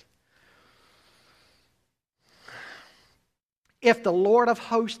hosts. If the Lord of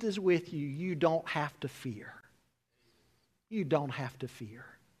hosts is with you, you don't have to fear. You don't have to fear.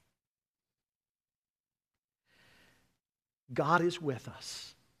 God is with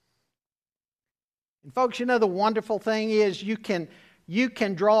us. And folks, you know the wonderful thing is you can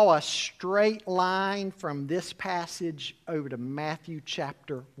draw a straight line from this passage over to Matthew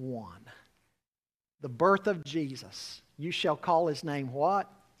chapter 1. The birth of Jesus. You shall call his name what?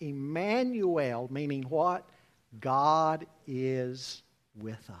 Emmanuel, meaning what? God is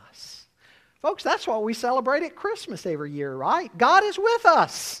with us. Folks, that's what we celebrate at Christmas every year, right? God is with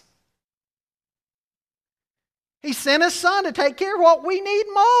us. He sent his Son to take care of what we need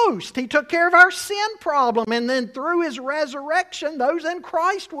most. He took care of our sin problem, and then through his resurrection, those in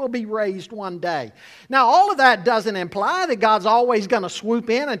Christ will be raised one day. Now, all of that doesn't imply that God's always going to swoop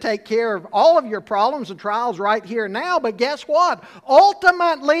in and take care of all of your problems and trials right here and now, but guess what?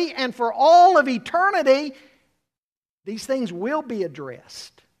 Ultimately, and for all of eternity, these things will be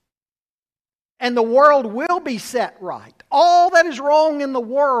addressed. And the world will be set right. All that is wrong in the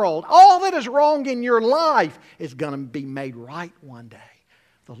world, all that is wrong in your life is going to be made right one day.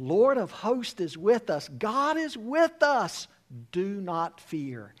 The Lord of hosts is with us. God is with us. Do not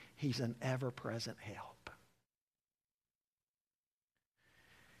fear. He's an ever-present help.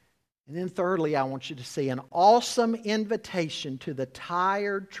 And then thirdly, I want you to see an awesome invitation to the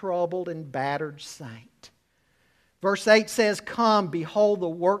tired, troubled, and battered saint. Verse 8 says, "Come, behold the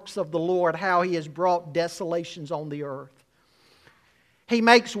works of the Lord, how he has brought desolations on the earth. He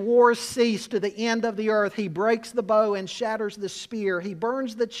makes wars cease to the end of the earth. He breaks the bow and shatters the spear. He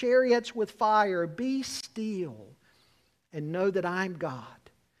burns the chariots with fire. Be still and know that I am God.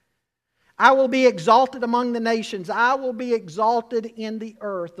 I will be exalted among the nations. I will be exalted in the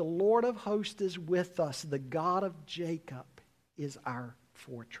earth. The Lord of hosts is with us. The God of Jacob is our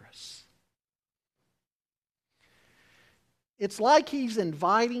fortress." It's like he's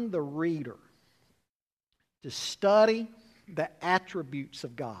inviting the reader to study the attributes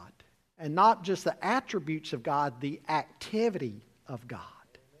of God. And not just the attributes of God, the activity of God.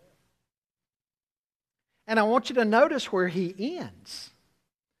 And I want you to notice where he ends.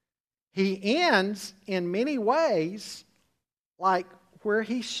 He ends in many ways like where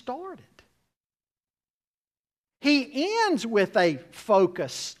he started. He ends with a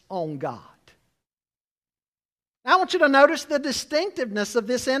focus on God. Now I want you to notice the distinctiveness of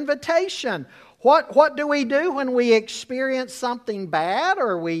this invitation. What do we do when we experience something bad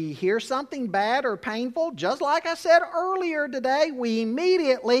or we hear something bad or painful? Just like I said earlier today, we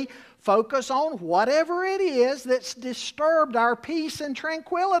immediately focus on whatever it is that's disturbed our peace and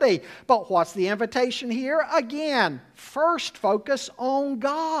tranquility. But what's the invitation here? Again, first focus on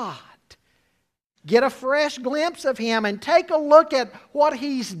God. Get a fresh glimpse of him and take a look at what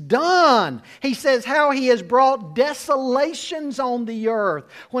he's done. He says how he has brought desolations on the earth.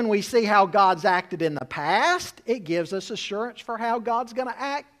 When we see how God's acted in the past, it gives us assurance for how God's going to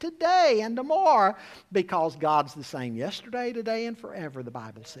act today and tomorrow, because God's the same yesterday, today, and forever, the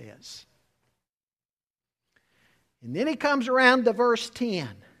Bible says. And then he comes around to verse 10.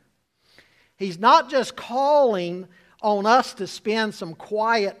 He's not just calling on us to spend some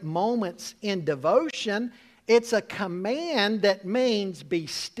quiet moments in devotion. It's a command that means be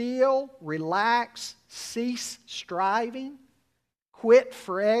still, relax, cease striving, quit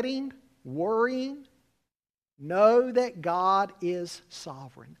fretting, worrying. Know that God is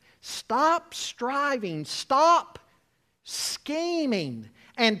sovereign. Stop striving, stop scheming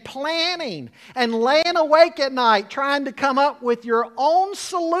and planning and laying awake at night trying to come up with your own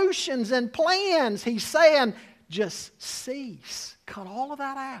solutions and plans. He's saying, just cease. Cut all of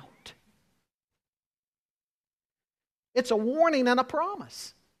that out. It's a warning and a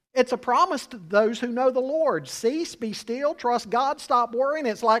promise. It's a promise to those who know the Lord. Cease, be still, trust God, stop worrying.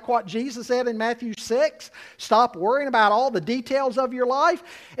 It's like what Jesus said in Matthew 6. Stop worrying about all the details of your life.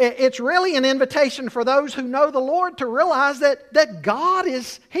 It's really an invitation for those who know the Lord to realize that God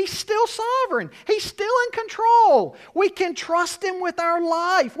He's still sovereign. He's still in control. We can trust Him with our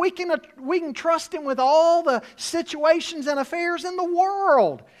life. We can trust Him with all the situations and affairs in the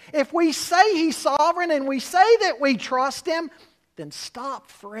world. If we say He's sovereign and we say that we trust Him, then stop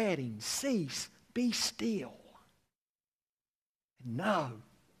fretting, cease, be still. No,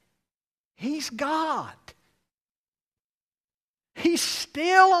 He's God. He's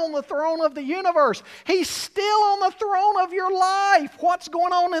still on the throne of the universe. He's still on the throne of your life. What's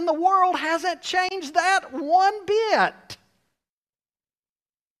going on in the world hasn't changed that one bit.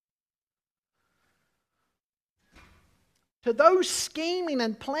 To those scheming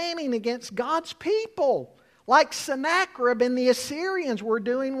and planning against God's people, like Sennacherib and the Assyrians were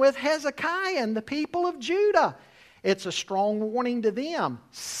doing with Hezekiah and the people of Judah, it's a strong warning to them.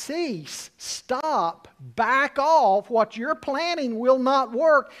 Cease, stop, back off. What you're planning will not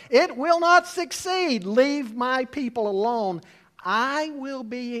work. It will not succeed. Leave my people alone. I will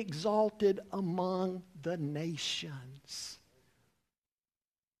be exalted among the nations.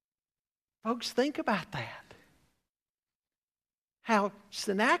 Folks, think about that. How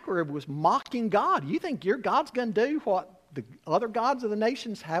Sennacherib was mocking God. You think your God's going to do what the other gods of the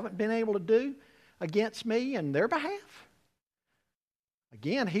nations haven't been able to do against me in their behalf?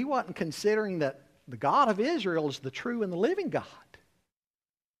 Again, he wasn't considering that the God of Israel is the true and the living God.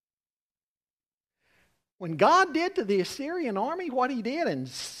 When God did to the Assyrian army what He did, and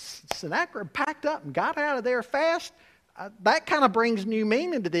Sennacherib packed up and got out of there fast, that kind of brings new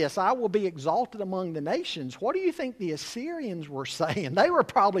meaning to this. I will be exalted among the nations. What do you think the Assyrians were saying? They were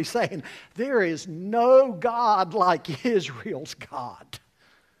probably saying, there is no God like Israel's God.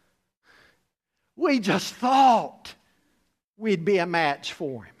 We just thought we'd be a match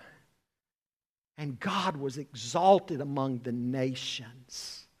for Him. And God was exalted among the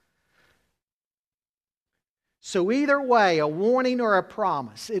nations. So either way, a warning or a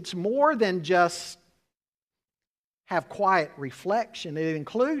promise, it's more than just have quiet reflection. It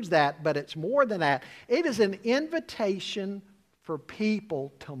includes that, but it's more than that. It is an invitation for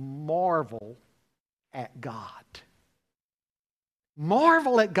people to marvel at God.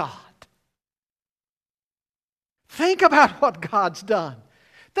 Marvel at God. Think about what God's done.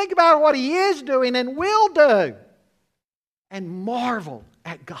 Think about what He is doing and will do. And marvel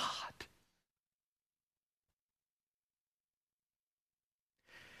at God.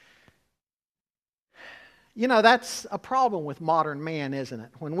 You know, that's a problem with modern man, isn't it?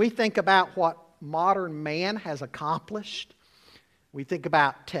 When we think about what modern man has accomplished, we think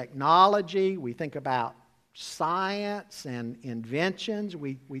about technology, we think about science and inventions,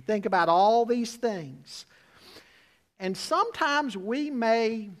 we think about all these things. And sometimes we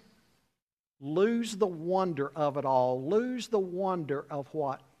may lose the wonder of it all, lose the wonder of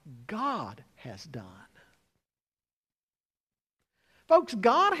what God has done. Folks,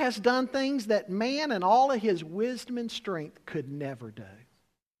 God has done things that man in all of his wisdom and strength could never do.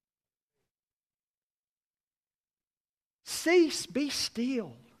 Cease, be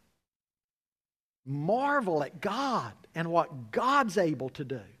still. Marvel at God and what God's able to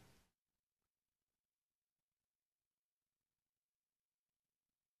do.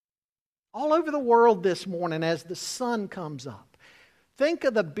 All over the world this morning as the sun comes up, think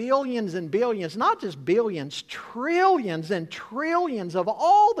of the billions and billions, not just billions, trillions and trillions of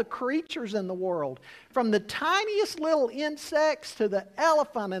all the creatures in the world, from the tiniest little insects to the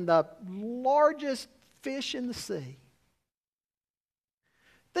elephant and the largest fish in the sea.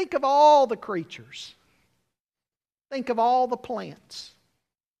 Think of all the creatures. Think of all the plants.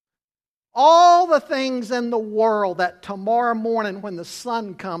 All the things in the world that tomorrow morning when the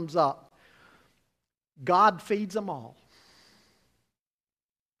sun comes up, God feeds them all.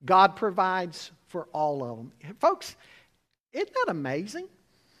 God provides for all of them. Folks, isn't that amazing?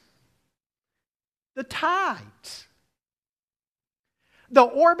 The tides, the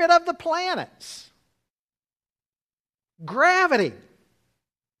orbit of the planets, gravity,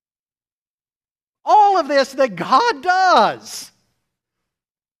 all of this that God does.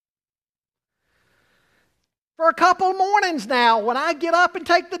 For a couple mornings now, when I get up and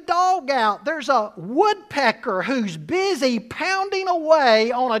take the dog out, there's a woodpecker who's busy pounding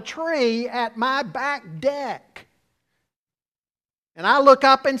away on a tree at my back deck. And I look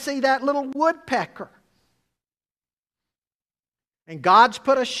up and see that little woodpecker. And God's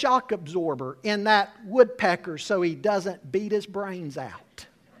put a shock absorber in that woodpecker so he doesn't beat his brains out.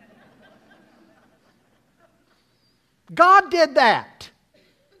 God did that.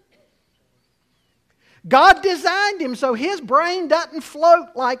 God designed him so his brain doesn't float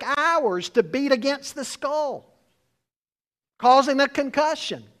like ours to beat against the skull, causing a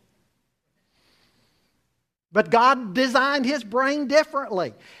concussion. But God designed his brain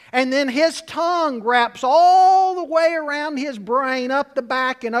differently. And then his tongue wraps all the way around his brain, up the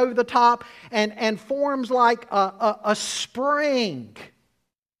back and over the top, and forms like a spring.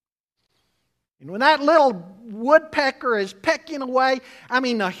 And when that little woodpecker is pecking away,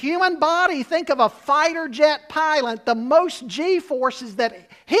 the human body, think of a fighter jet pilot, the most G-forces that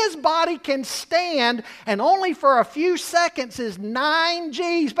his body can stand, and only for a few seconds is 9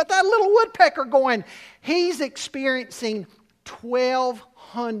 Gs. But that little woodpecker going, he's experiencing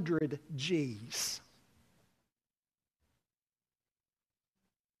 1,200 Gs.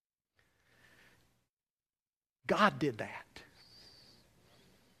 God did that.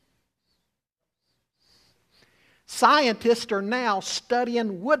 Scientists are now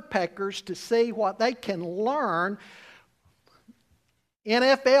studying woodpeckers to see what they can learn.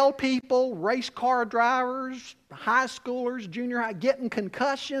 NFL people, race car drivers, high schoolers, junior high, getting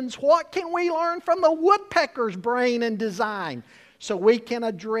concussions. What can we learn from the woodpecker's brain and design so we can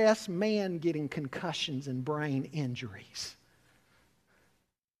address man getting concussions and brain injuries?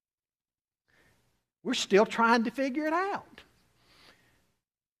 We're still trying to figure it out.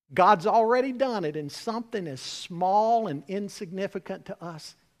 God's already done it in something as small and insignificant to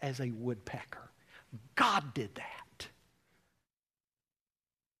us as a woodpecker. God did that.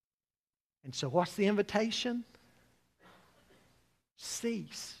 And so what's the invitation?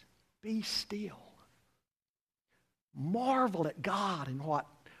 Cease. Be still. Marvel at God and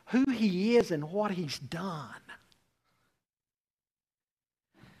who He is and what He's done.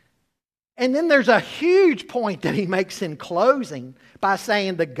 And then there's a huge point that he makes in closing by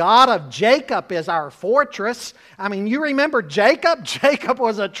saying the God of Jacob is our fortress. You remember Jacob? Jacob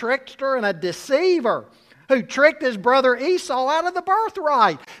was a trickster and a deceiver who tricked his brother Esau out of the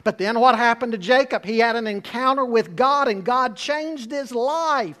birthright. But then what happened to Jacob? He had an encounter with God and God changed his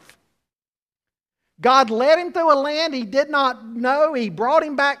life. God led him through a land he did not know. He brought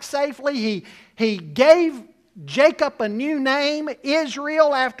him back safely. He gave Jacob a new name,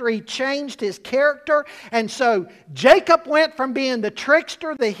 Israel, after he changed his character. And so Jacob went from being the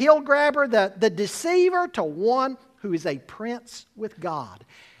trickster, the heel grabber, the deceiver, to one who is a prince with God.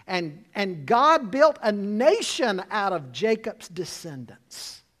 And God built a nation out of Jacob's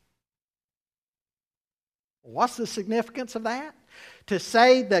descendants. What's the significance of that? To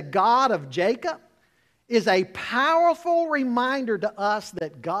say the God of Jacob is a powerful reminder to us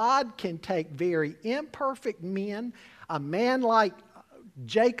that God can take very imperfect men, a man like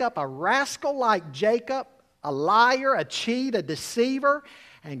Jacob, a rascal like Jacob, a liar, a cheat, a deceiver,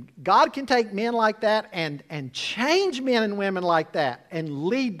 and God can take men like that and change men and women like that and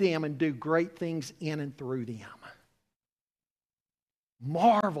lead them and do great things in and through them.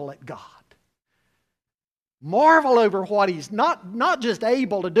 Marvel at God. Marvel over what He's not just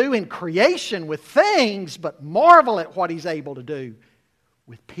able to do in creation with things, but marvel at what He's able to do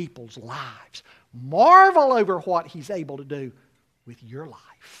with people's lives. Marvel over what He's able to do with your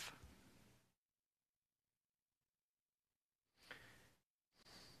life.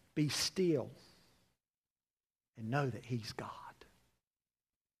 Be still and know that He's God.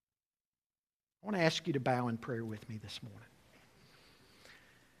 I want to ask you to bow in prayer with me this morning.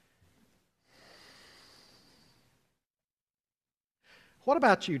 What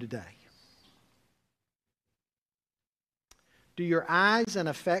about you today? Do your eyes and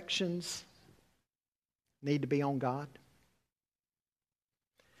affections need to be on God?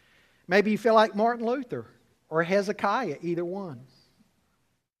 Maybe you feel like Martin Luther or Hezekiah, either one.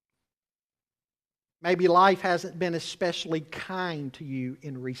 Maybe life hasn't been especially kind to you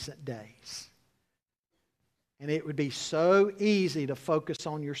in recent days. And it would be so easy to focus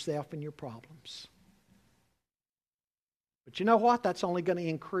on yourself and your problems. But you know what? That's only going to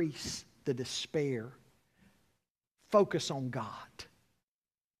increase the despair. Focus on God.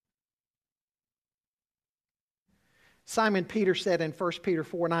 Simon Peter said in 1 Peter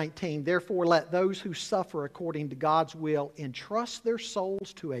 4:19, "Therefore let those who suffer according to God's will entrust their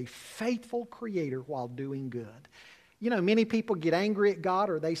souls to a faithful Creator while doing good." You know, many people get angry at God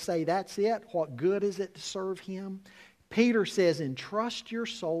or they say, that's it. What good is it to serve Him? Peter says, entrust your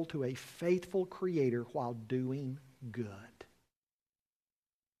soul to a faithful Creator while doing good.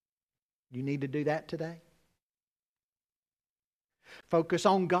 You need to do that today. Focus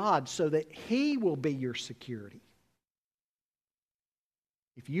on God so that He will be your security.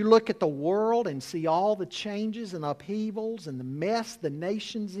 If you look at the world and see all the changes and upheavals and the mess the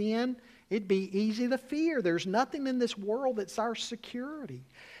nation's in, it'd be easy to fear. There's nothing in this world that's our security.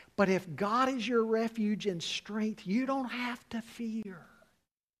 But if God is your refuge and strength, you don't have to fear.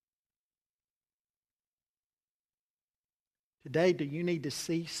 Today, do you need to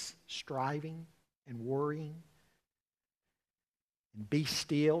cease striving and worrying and be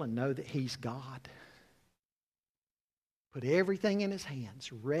still and know that He's God? Put everything in His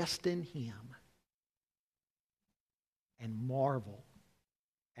hands, rest in Him, and marvel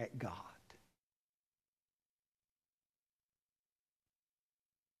at God.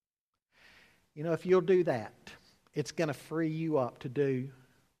 You know, if you'll do that, it's going to free you up to do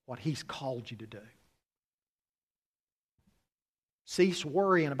what He's called you to do. Cease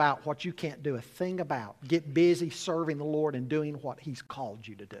worrying about what you can't do a thing about. Get busy serving the Lord and doing what He's called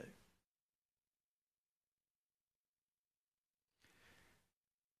you to do.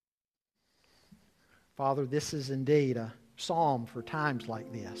 Father, this is indeed a psalm for times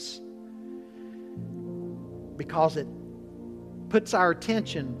like this, because it puts our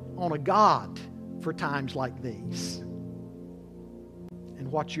attention on a God for times like these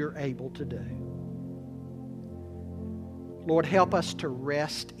and what You're able to do. Lord, help us to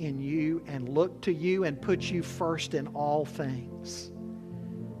rest in You and look to You and put You first in all things,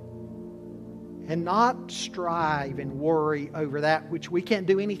 and not strive and worry over that which we can't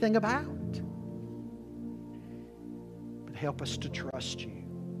do anything about. But help us to trust You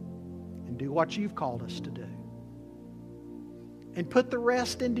and do what You've called us to do, and put the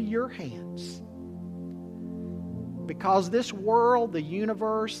rest into Your hands. Because this world, the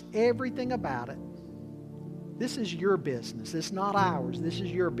universe, everything about it, this is Your business. It's not ours. This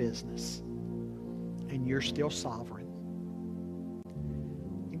is Your business. And You're still sovereign.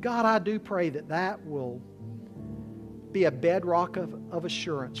 And God, I do pray that that will be a bedrock of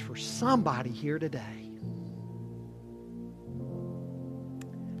assurance for somebody here today.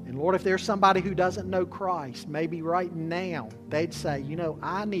 And Lord, if there's somebody who doesn't know Christ, maybe right now they'd say, you know,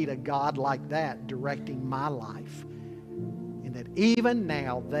 I need a God like that directing my life. And that even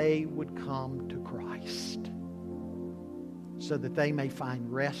now they would come to Christ, so that they may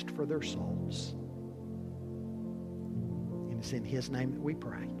find rest for their souls. And it's in His name that we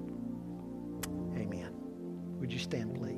pray. Amen. Would you stand, please?